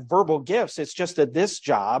both have verbal gifts. It's just that this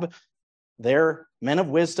job, they're men of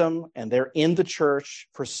wisdom, and they're in the church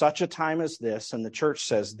for such a time as this, and the church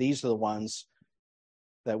says these are the ones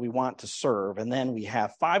that we want to serve. And then we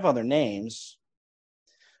have 5 other names,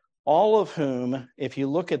 all of whom, if you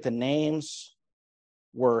look at the names,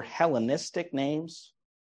 were Hellenistic names.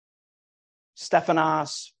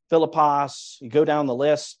 Stephanos, Philippos, you go down the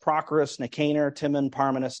list, Prochorus, Nicanor, Timon,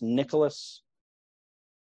 Parmenas, Nicholas.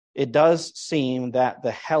 It does seem that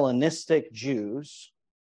the Hellenistic Jews,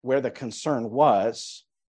 where the concern was,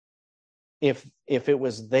 if it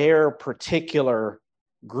was their particular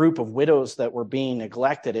group of widows that were being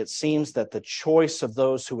neglected, it seems that the choice of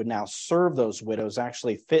those who would now serve those widows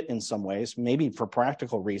actually fit in some ways, maybe for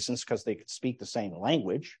practical reasons because they could speak the same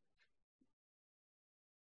language.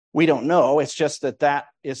 We don't know. It's just that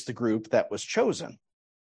is the group that was chosen.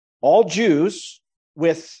 All Jews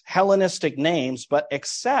with Hellenistic names, but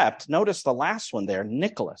except, notice the last one there,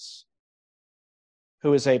 Nicholas,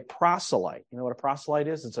 who is a proselyte. You know what a proselyte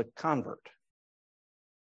is? It's a convert.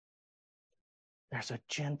 There's a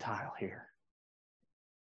Gentile here.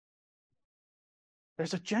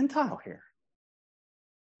 There's a Gentile here.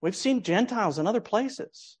 We've seen Gentiles in other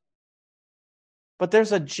places. But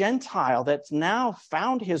there's a Gentile that's now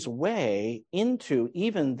found his way into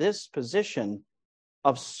even this position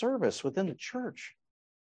of service within the church.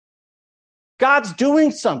 God's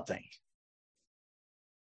doing something.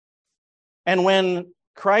 And when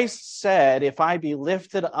Christ said, if I be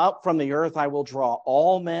lifted up from the earth, I will draw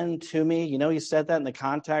all men to me. You know, he said that in the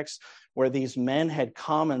context where these men had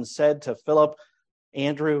come and said to Philip,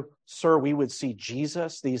 Andrew, sir, we would see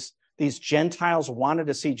Jesus. These Gentiles wanted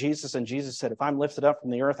to see Jesus, and Jesus said, if I'm lifted up from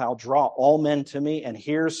the earth, I'll draw all men to me. And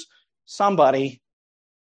here's somebody.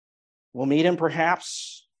 We'll meet him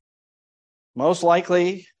perhaps, most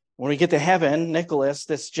likely, when we get to heaven, Nicholas,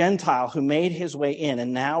 this Gentile who made his way in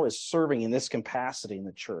and now is serving in this capacity in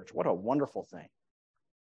the church. What a wonderful thing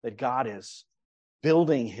that God is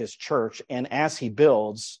building his church. And as he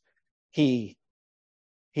builds, he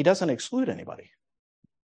doesn't exclude anybody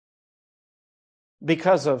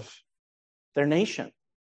because of their nation,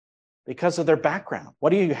 because of their background.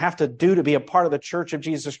 What do you have to do to be a part of the church of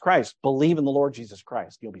Jesus Christ? Believe in the Lord Jesus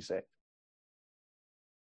Christ. You'll be saved.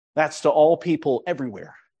 That's to all people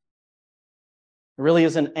everywhere. There really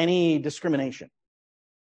isn't any discrimination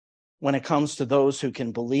when it comes to those who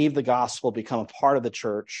can believe the gospel, become a part of the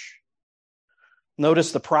church.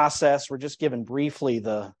 Notice the process. We're just given briefly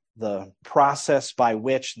the process by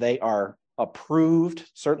which they are approved.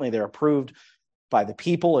 Certainly they're approved by the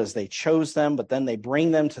people as they chose them, but then they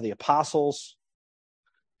bring them to the apostles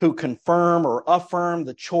who confirm or affirm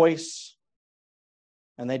the choice.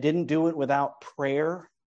 And they didn't do it without prayer.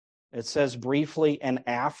 It says briefly, and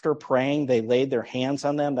after praying, they laid their hands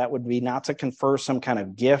on them. That would be not to confer some kind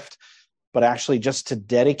of gift, but actually just to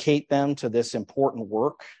dedicate them to this important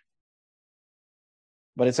work.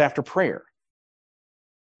 But it's after prayer.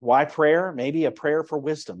 Why prayer? Maybe a prayer for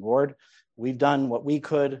wisdom. Lord, we've done what we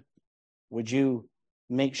could. Would you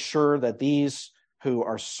make sure that these who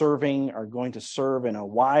are serving are going to serve in a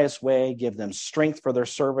wise way, give them strength for their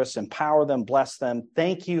service, empower them, bless them.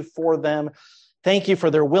 Thank you for them. Thank you for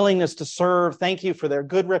their willingness to serve. Thank you for their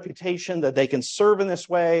good reputation that they can serve in this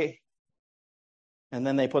way. And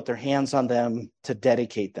then they put their hands on them to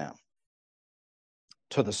dedicate them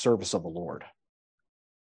to the service of the Lord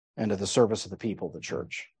and to the service of the people of the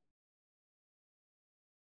church.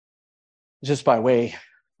 Just by way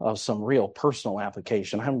of some real personal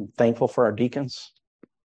application, I'm thankful for our deacons,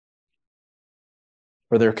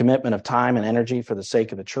 for their commitment of time and energy for the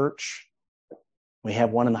sake of the church. We have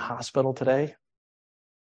one in the hospital today.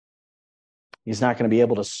 He's not going to be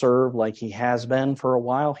able to serve like he has been for a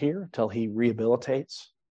while here until he rehabilitates.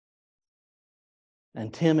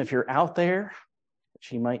 And Tim, if you're out there,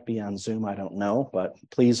 she might be on Zoom, I don't know, but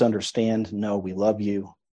please understand, know we love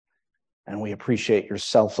you and we appreciate your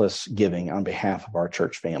selfless giving on behalf of our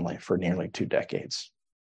church family for nearly 2 decades.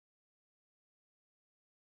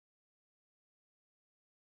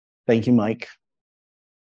 Thank you, Mike.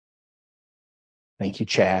 Thank you,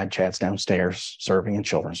 Chad. Chad's downstairs serving in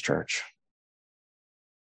Children's Church.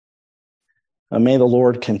 May the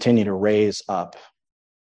Lord continue to raise up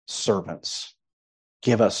servants.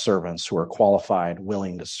 Give us servants who are qualified,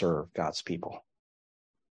 willing to serve God's people.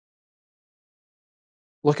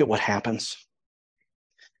 Look at what happens.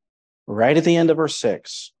 Right at the end of verse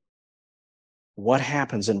 6, what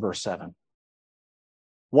happens in verse 7?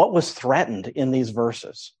 What was threatened in these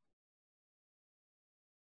verses?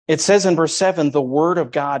 It says in verse 7, the word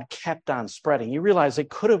of God kept on spreading. You realize it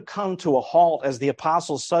could have come to a halt as the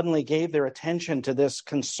apostles suddenly gave their attention to this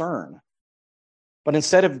concern. But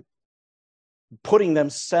instead of putting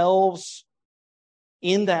themselves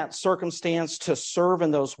in that circumstance to serve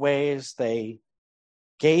in those ways, they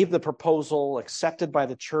gave the proposal accepted by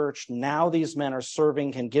the church. Now these men are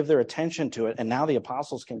serving, can give their attention to it, and now the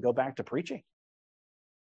apostles can go back to preaching.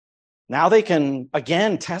 Now they can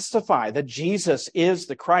again testify that Jesus is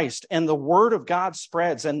the Christ, and the word of God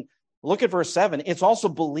spreads. And look at verse 7. It's also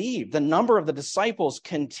believed. The number of the disciples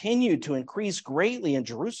continued to increase greatly in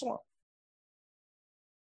Jerusalem.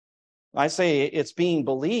 I say it's being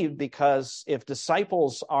believed because if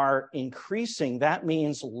disciples are increasing, that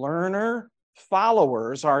means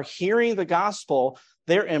followers are hearing the gospel,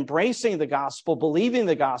 they're embracing the gospel, believing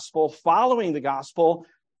the gospel, following the gospel,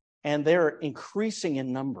 and they're increasing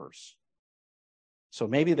in numbers. So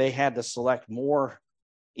maybe they had to select more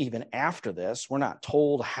even after this. We're not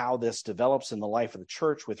told how this develops in the life of the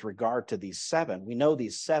church with regard to these 7. We know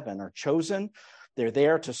these 7 are chosen. They're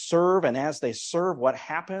there to serve, and as they serve, what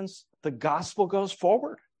happens? The gospel goes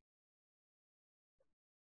forward.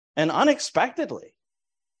 And unexpectedly,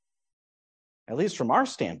 at least from our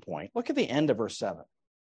standpoint, look at the end of verse 7.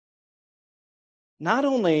 Not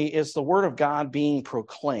only is the word of God being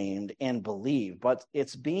proclaimed and believed, but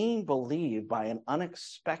it's being believed by an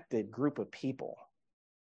unexpected group of people.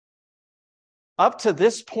 Up to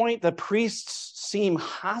this point, the priests seem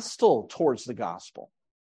hostile towards the gospel.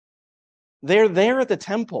 They're there at the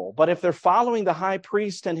temple, but if they're following the high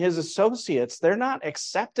priest and his associates, they're not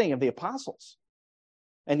accepting of the apostles.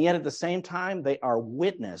 And yet at the same time, they are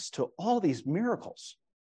witness to all these miracles.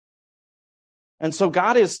 And so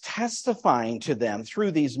God is testifying to them through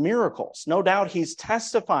these miracles. No doubt he's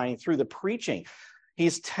testifying through the preaching.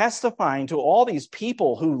 He's testifying to all these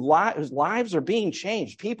people whose lives are being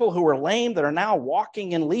changed, people who are lame that are now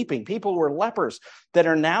walking and leaping, people who are lepers that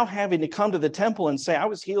are now having to come to the temple and say, I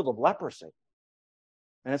was healed of leprosy.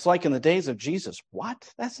 And it's like in the days of Jesus,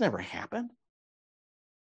 what? That's never happened.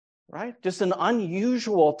 right? Just an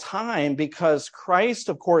unusual time because Christ,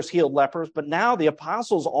 of course, healed lepers, but now the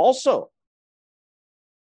apostles also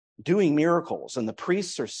doing miracles, and the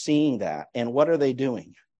priests are seeing that. And what are they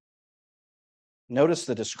doing? Notice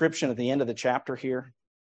the description at the end of the chapter here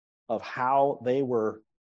of how they were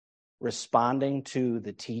responding to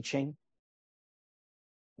the teaching,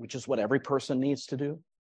 which is what every person needs to do.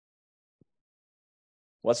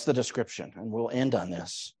 What's the description? And we'll end on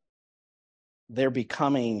this. They're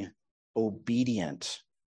becoming obedient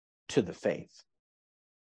to the faith.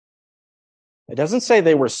 It doesn't say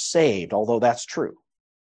they were saved, although that's true.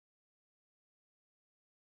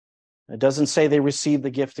 It doesn't say they received the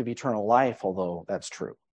gift of eternal life, although that's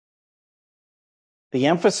true. The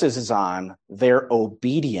emphasis is on their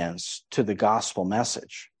obedience to the gospel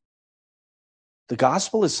message. The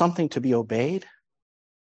gospel is something to be obeyed.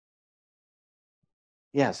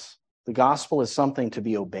 Yes, the gospel is something to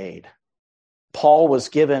be obeyed. Paul was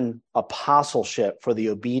given apostleship for the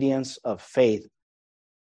obedience of faith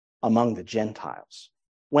among the Gentiles.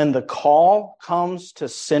 When the call comes to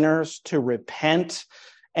sinners to repent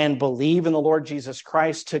and believe in the Lord Jesus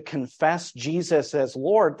Christ, to confess Jesus as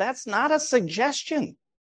Lord, that's not a suggestion.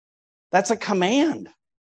 That's a command.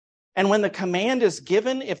 And when the command is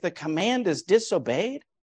given, if the command is disobeyed,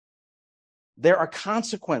 there are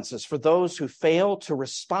consequences for those who fail to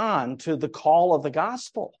respond to the call of the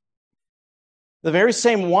gospel. The very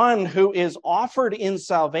same one who is offered in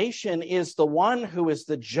salvation is the one who is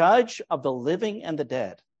the judge of the living and the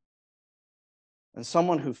dead. And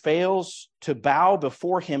someone who fails to bow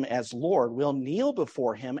before him as Lord will kneel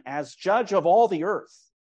before him as judge of all the earth.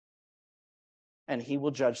 And he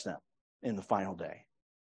will judge them in the final day.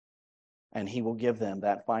 And he will give them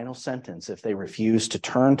that final sentence if they refuse to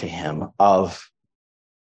turn to him of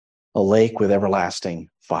a lake with everlasting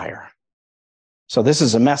fire. So this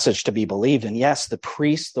is a message to be believed. And yes, the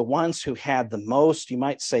priests, the ones who had the most, you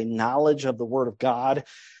might say, knowledge of the word of God,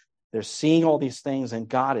 they're seeing all these things, and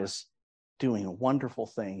God is doing a wonderful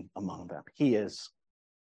thing among them. He is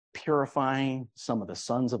purifying some of the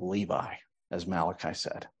sons of Levi, as Malachi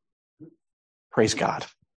said. Praise God.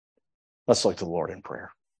 Let's look to the Lord in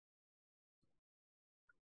prayer.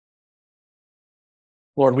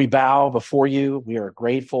 Lord, we bow before you. We are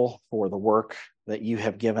grateful for the work that you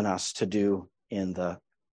have given us to do in the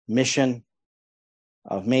mission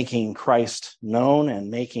of making Christ known and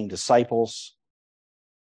making disciples.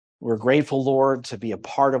 We're grateful, Lord, to be a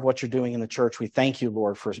part of what you're doing in the church. We thank you,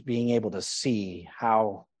 Lord, for being able to see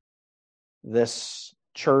how this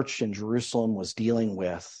church in Jerusalem was dealing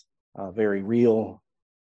with a very real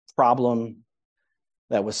problem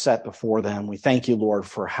that was set before them. We thank you, Lord,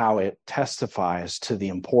 for how it testifies to the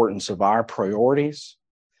importance of our priorities.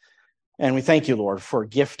 And we thank you, Lord, for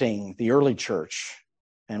gifting the early church.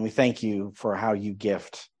 And we thank you for how you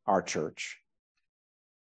gift our church.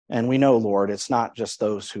 And we know, Lord, it's not just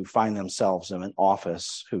those who find themselves in an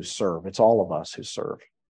office who serve. It's all of us who serve.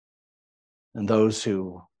 And those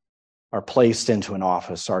who are placed into an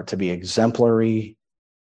office are to be exemplary,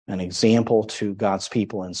 an example to God's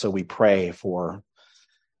people. And so we pray for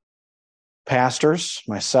pastors,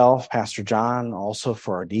 myself, Pastor John, also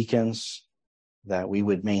for our deacons, that we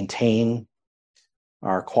would maintain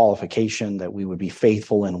our qualification, that we would be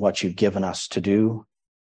faithful in what you've given us to do.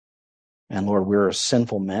 And Lord, we're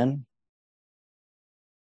sinful men.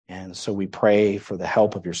 And so we pray for the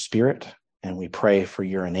help of your Spirit, and we pray for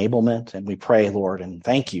your enablement. And we pray, Lord, and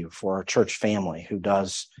thank you for our church family who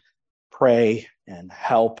does pray and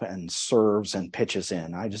help and serves and pitches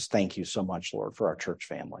in. I just thank you so much, Lord, for our church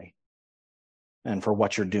family and for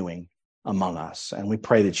what you're doing among us. And we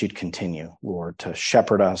pray that you'd continue, Lord, to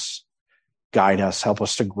shepherd us, guide us, help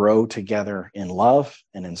us to grow together in love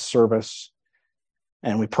and in service.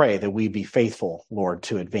 And we pray that we be faithful, Lord,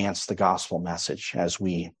 to advance the gospel message as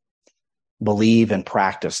we believe and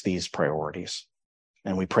practice these priorities.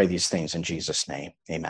 And we pray these things in Jesus' name. Amen.